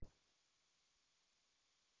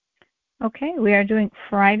Okay, we are doing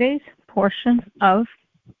Friday's portion of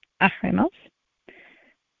Amos.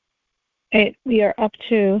 We are up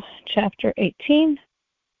to chapter 18,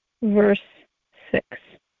 verse 6.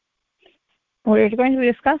 What we're going to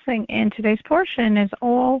be discussing in today's portion is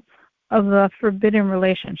all of the forbidden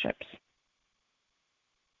relationships.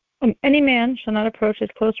 Any man shall not approach his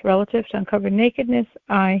close relative to uncover nakedness.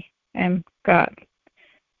 I am God.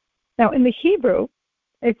 Now, in the Hebrew,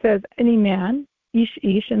 it says any man,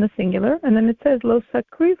 ish in the singular, and then it says lo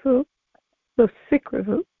sikrivu,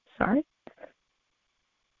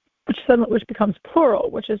 which becomes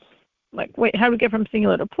plural, which is like, wait, how do we get from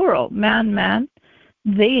singular to plural? Man,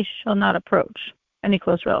 they shall not approach any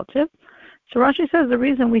close relative. So Rashi says the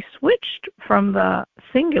reason we switched from the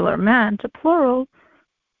singular man to plural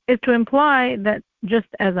is to imply that just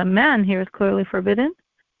as a man here is clearly forbidden,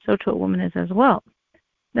 so to a woman is as well.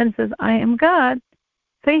 Then it says, I am God,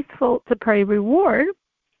 faithful to pay reward,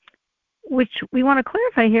 which we want to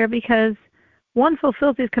clarify here because one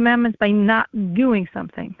fulfills these commandments by not doing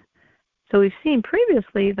something. So we've seen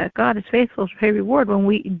previously that God is faithful to pay reward when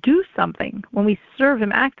we do something, when we serve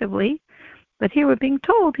Him actively. But here we're being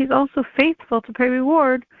told He's also faithful to pay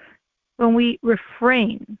reward when we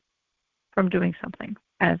refrain from doing something,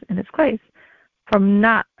 as in this case, from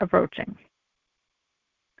not approaching.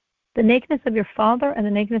 The nakedness of your father and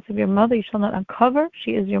the nakedness of your mother you shall not uncover.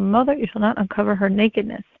 She is your mother, you shall not uncover her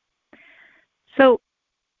nakedness. So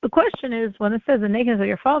the question is, when it says the nakedness of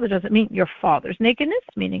your father, does it mean your father's nakedness,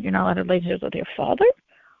 meaning you're not allowed to have relationships with your father?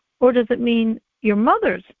 Or does it mean your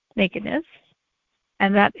mother's nakedness,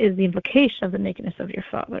 and that is the implication of the nakedness of your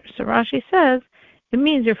father? So Rashi says it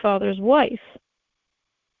means your father's wife.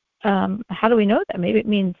 How do we know that? Maybe it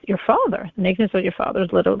means your father. The nakedness of your father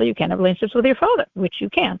is literally you can't have relationships with your father, which you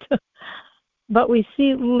can't. But we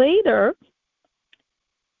see later,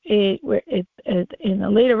 in a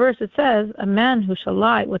later verse, it says, a man who shall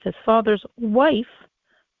lie with his father's wife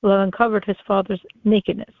will have uncovered his father's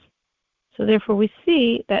nakedness. So therefore we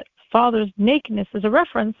see that father's nakedness is a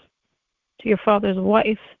reference to your father's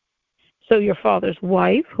wife. So your father's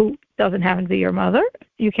wife, who doesn't happen to be your mother,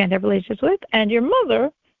 you can't have relationships with, and your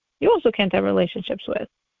mother, you also can't have relationships with.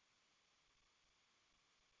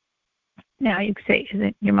 Now you could say,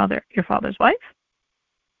 isn't your mother your father's wife?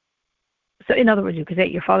 So in other words, you could say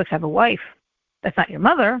your father could have a wife that's not your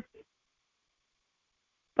mother,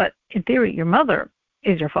 but in theory your mother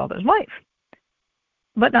is your father's wife.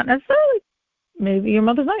 But not necessarily. Maybe your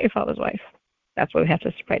mother's not your father's wife. That's why we have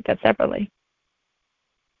to write that separately.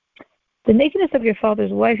 The nakedness of your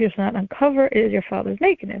father's wife you shall not uncover is your father's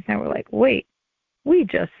nakedness. Now we're like, wait, we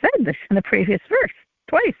just said this in the previous verse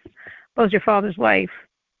twice. Both your father's wife,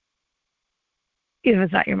 even if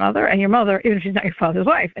it's not your mother, and your mother, even if she's not your father's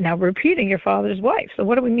wife. And now we're repeating your father's wife. So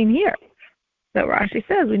what do we mean here? So Rashi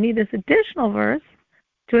says we need this additional verse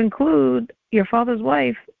to include your father's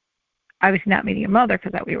wife, obviously not meaning your mother,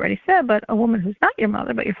 because that we already said, but a woman who's not your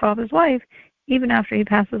mother, but your father's wife. Even after he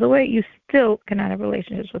passes away, you still cannot have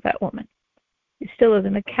relationships with that woman. You still is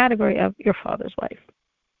in the category of your father's wife.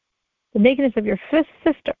 The nakedness of your fifth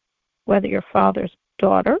sister, whether your father's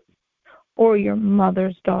daughter or your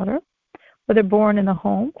mother's daughter, whether born in the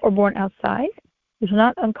home or born outside, you shall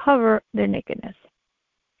not uncover their nakedness.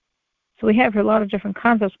 So we have a lot of different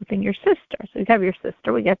concepts within your sister. So you have your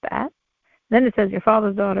sister, we get that. Then it says your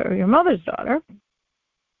father's daughter or your mother's daughter.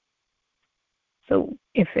 So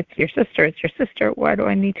if it's your sister, it's your sister. Why do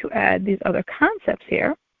I need to add these other concepts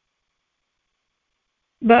here?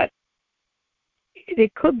 But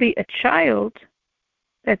it could be a child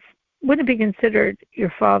that wouldn't be considered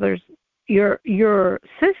your father's, your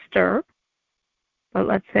sister. But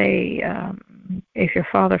let's say if your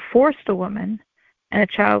father forced a woman and a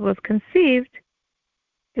child was conceived,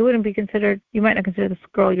 it wouldn't be considered, you might not consider this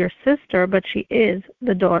girl your sister, but she is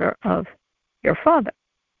the daughter of your father.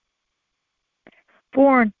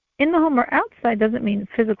 Born in the home or outside doesn't mean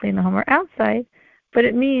physically in the home or outside, but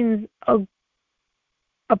it means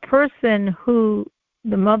a person who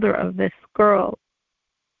the mother of this girl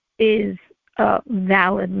is a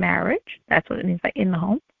valid marriage. That's what it means by in the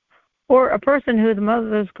home. Or a person who the mother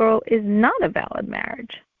of this girl is not a valid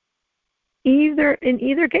marriage. In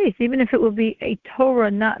either case, even if it would be a Torah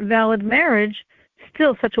not valid marriage,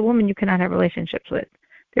 still such a woman you cannot have relationships with.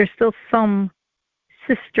 There's still some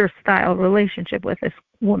sister-style relationship with this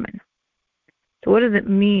woman. So what does it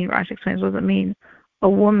mean? Rashi explains, what does it mean? A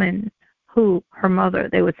woman who, her mother,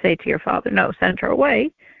 they would say to your father, no, send her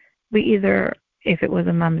away. We either, if it was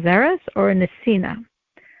a mamzeres or a nesina.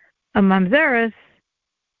 A mamzeres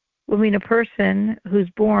would mean a person who's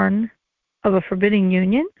born of a forbidding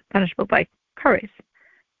union, punishable by kares,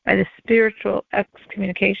 by the spiritual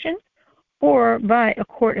excommunication, or by a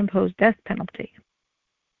court-imposed death penalty.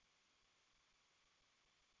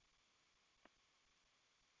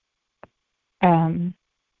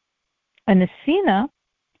 A Nesina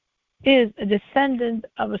is a descendant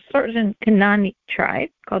of a certain Canaanite tribe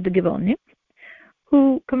called the Gibeonim,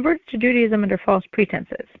 who converted to Judaism under false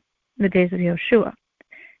pretenses in the days of Yoshua.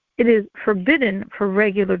 It is forbidden for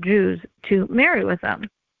regular Jews to marry with them.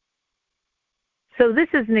 So this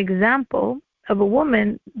is an example of a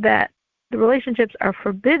woman that the relationships are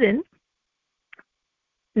forbidden,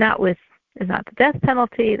 it's not the death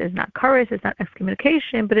penalty, there's not charis, it's not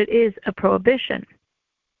excommunication, but it is a prohibition.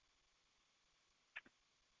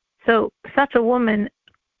 So such a woman,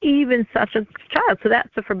 even such a child, so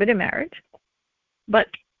that's a forbidden marriage, but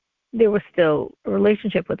there was still a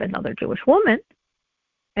relationship with another Jewish woman,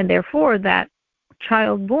 and therefore that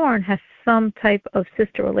child born has some type of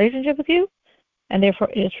sister relationship with you, and therefore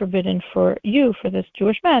it is forbidden for you, for this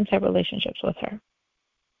Jewish man, to have relationships with her.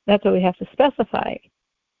 That's what we have to specify.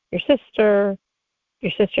 Your sister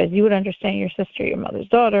as you would understand your sister, your mother's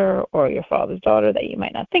daughter, or your father's daughter that you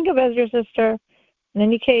might not think of as your sister. In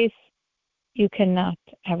any case, you cannot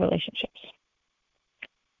have relationships.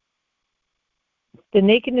 The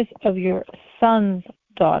nakedness of your son's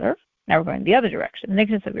daughter, now we're going the other direction, the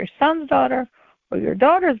nakedness of your son's daughter or your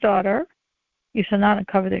daughter's daughter, you shall not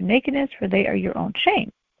uncover their nakedness, for they are your own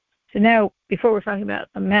shame. So now, before we're talking about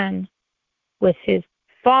a man with his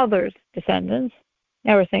father's descendants,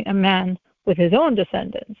 now we're saying a man with his own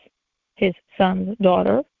descendants, his son's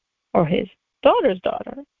daughter or his daughter's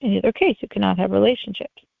daughter. In either case, you cannot have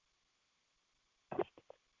relationships.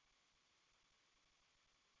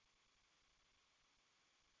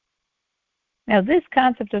 Now, this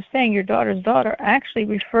concept of saying your daughter's daughter actually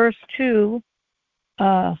refers to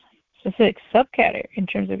a specific subcategory in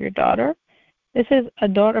terms of your daughter. This is a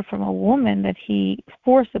daughter from a woman that he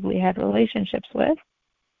forcibly had relationships with,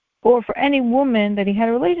 or for any woman that he had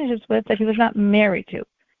relationships with that he was not married to.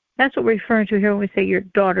 That's what we're referring to here when we say your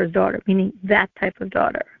daughter's daughter, meaning that type of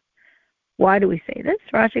daughter. Why do we say this?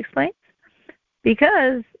 Rashi explains.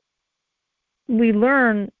 Because we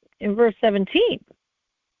learn in verse 17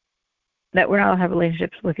 that we're not allowed to have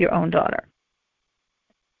relationships with your own daughter.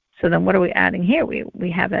 So then what are we adding here?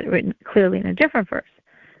 We have that written clearly in a different verse.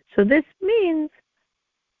 So this means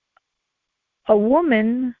a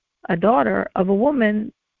woman, a daughter of a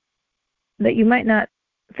woman that you might not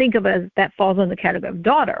think of as that falls in the category of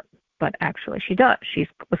daughter, but actually she does. She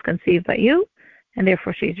was conceived by you, and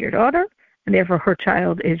therefore she's your daughter, and therefore her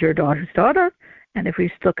child is your daughter's daughter, and if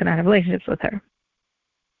we still cannot have relationships with her.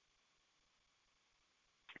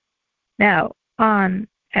 Now,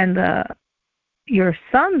 your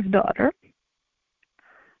son's daughter,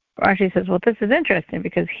 Rashi says, well, this is interesting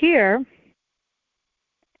because here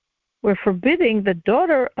we're forbidding the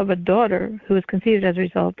daughter of a daughter who is conceived as a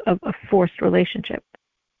result of a forced relationship.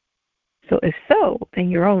 So if so,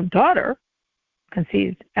 then your own daughter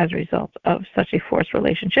conceived as a result of such a forced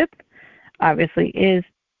relationship obviously is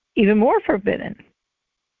even more forbidden.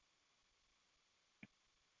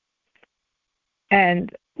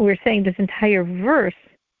 And we're saying this entire verse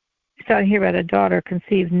is talking here about a daughter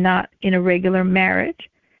conceived not in a regular marriage,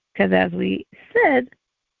 because as we said,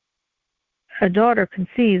 a daughter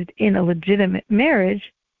conceived in a legitimate marriage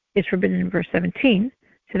is forbidden in verse 17,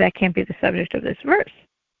 so that can't be the subject of this verse.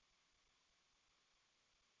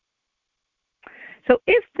 So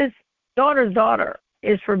if this daughter's daughter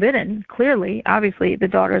is forbidden, clearly, obviously, the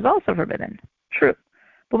daughter is also forbidden. True.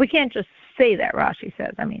 But we can't just say that, Rashi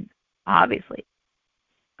says. I mean, obviously,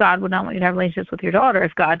 God would not want you to have relationships with your daughter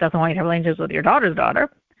if God doesn't want you to have relationships with your daughter's daughter.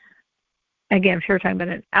 Again, if you're talking about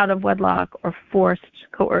an out-of-wedlock or forced,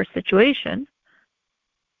 coerced situation.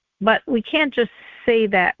 But we can't just say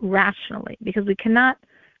that rationally, because we cannot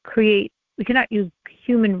use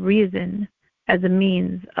human reason as a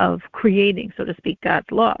means of creating, so to speak, God's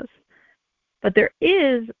laws. But there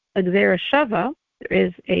is a Gzera Shava,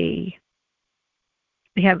 we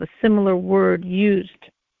have a similar word used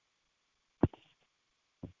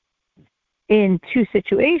in two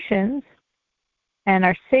situations, and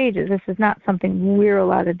our sages, this is not something we're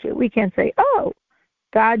allowed to do. We can't say, oh,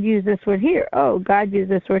 God used this word here. Oh, God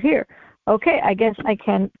used this word here. Okay, I guess I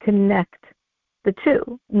can connect the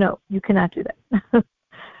two. No, you cannot do that.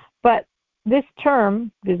 But this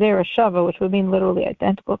term, Gzera Shava, which would mean literally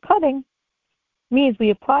identical cutting, means we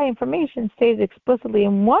apply information stated explicitly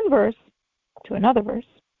in one verse to another verse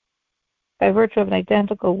by virtue of an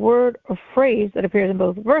identical word or phrase that appears in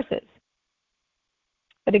both verses.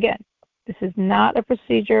 But again, this is not a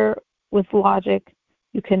procedure with logic.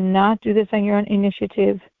 You cannot do this on your own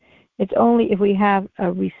initiative. It's only if we have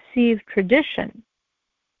a received tradition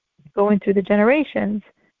going through the generations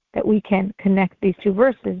that we can connect these two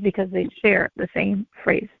verses because they share the same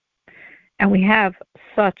phrase. And we have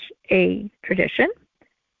such a tradition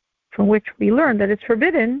from which we learn that it's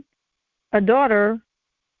forbidden a daughter,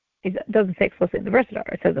 it doesn't say explicitly in the verse a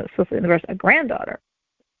daughter, it says explicitly in the verse a granddaughter,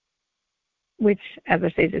 which, as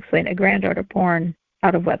our sages explain, a granddaughter born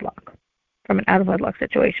out of wedlock, from an out of wedlock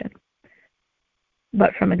situation.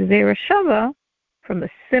 But from a Gezerah Shava, from the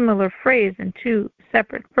similar phrase in two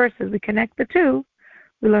separate verses, we connect the two.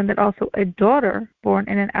 We learn that also a daughter born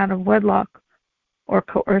in an out of wedlock or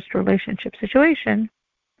coerced relationship situation,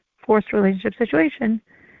 forced relationship situation,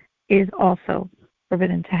 is also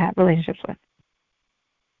forbidden to have relationships with.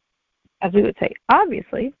 As we would say,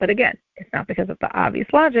 obviously, but again, it's not because of the obvious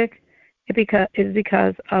logic, it is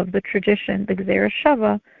because of the tradition, the Gezerah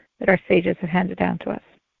Shava, that our sages have handed down to us.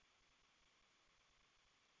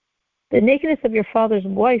 The nakedness of your father's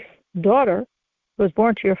wife, daughter, who was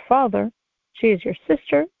born to your father, she is your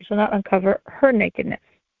sister, you shall not uncover her nakedness.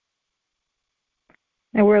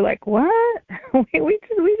 And we're like, what? we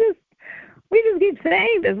just keep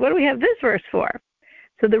saying this. What do we have this verse for?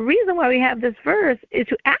 So the reason why we have this verse is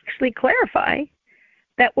to actually clarify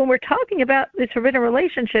that when we're talking about these forbidden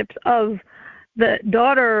relationships of the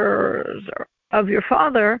daughters of your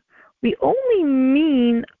father, we only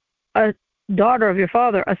mean a daughter of your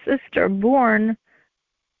father, a sister born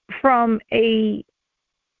from a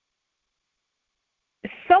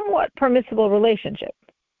somewhat permissible relationship,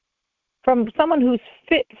 from someone who's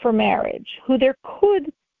fit for marriage, who there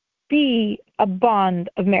could be a bond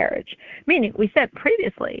of marriage. Meaning, we said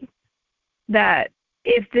previously that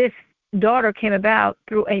if this daughter came about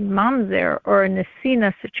through a mamzer or a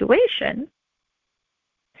nesina situations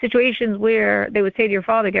where they would say to your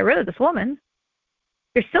father, get rid of this woman,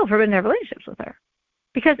 you're still forbidden to have relationships with her.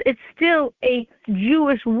 Because it's still a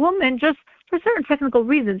Jewish woman, just for certain technical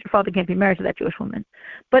reasons, your father can't be married to that Jewish woman.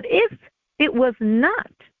 But if it was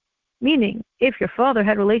not, meaning if your father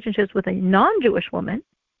had relationships with a non-Jewish woman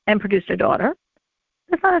and produced a daughter,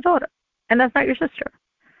 that's not a daughter, and that's not your sister.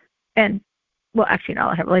 And, well, actually, no,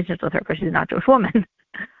 I'll have relationships with her because she's not a Jewish woman.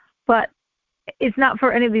 But it's not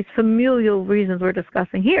for any of these familial reasons we're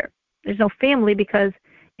discussing here. There's no family because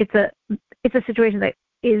it's a situation that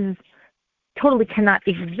is totally cannot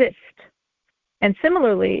exist. And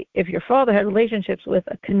similarly, if your father had relationships with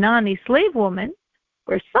a Canaanite slave woman,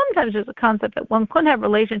 where sometimes there's a concept that one couldn't have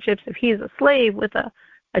relationships if he's a slave with a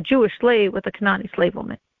Jewish slave with a Canaanite slave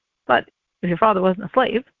woman. But if your father wasn't a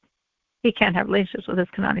slave, he can't have relationships with his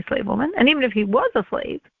Canaanite slave woman. And even if he was a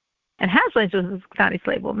slave and has relationships with his Canaanite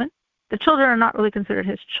slave woman, the children are not really considered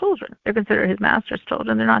his children. They're considered his master's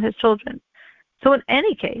children. They're not his children. So in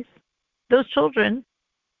any case, those children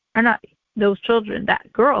are not those children.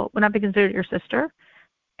 That girl would not be considered your sister,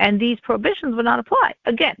 and these prohibitions would not apply.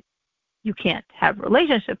 Again, you can't have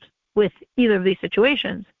relationships with either of these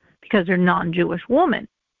situations because they're non-Jewish woman,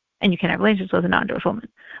 and you can't have relationships with a non-Jewish woman.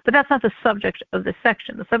 But that's not the subject of this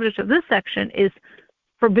section. The subject of this section is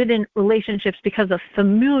forbidden relationships because of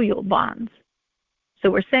familial bonds. So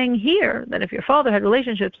we're saying here that if your father had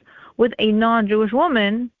relationships with a non-Jewish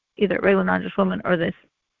woman, either a regular non-Jewish woman or this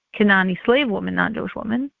Canaanite slave woman, non-Jewish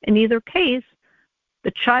woman, in either case,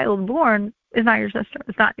 the child born is not your sister.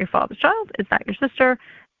 It's not your father's child. It's not your sister.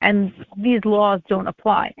 And these laws don't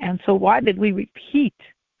apply. And so why did we repeat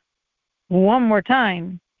one more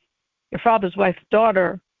time your father's wife's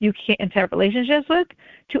daughter you can't have relationships with?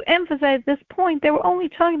 To emphasize this point, they were only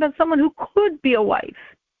talking about someone who could be a wife.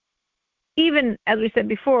 Even, as we said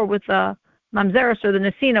before, with the mamzeris or the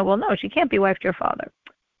nesina, well, no, she can't be wife to your father.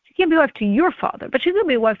 She can't be wife to your father, but she could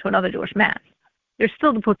be wife to another Jewish man. There's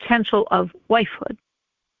still the potential of wifehood,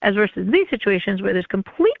 as versus these situations where there's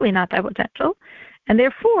completely not that potential. And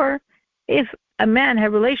therefore, if a man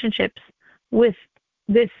had relationships with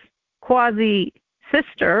this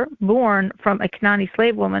quasi-sister born from a Canaanite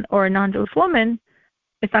slave woman or a non-Jewish woman,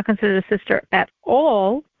 it's not considered a sister at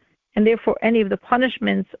all, and therefore any of the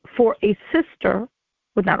punishments for a sister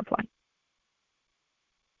would not apply.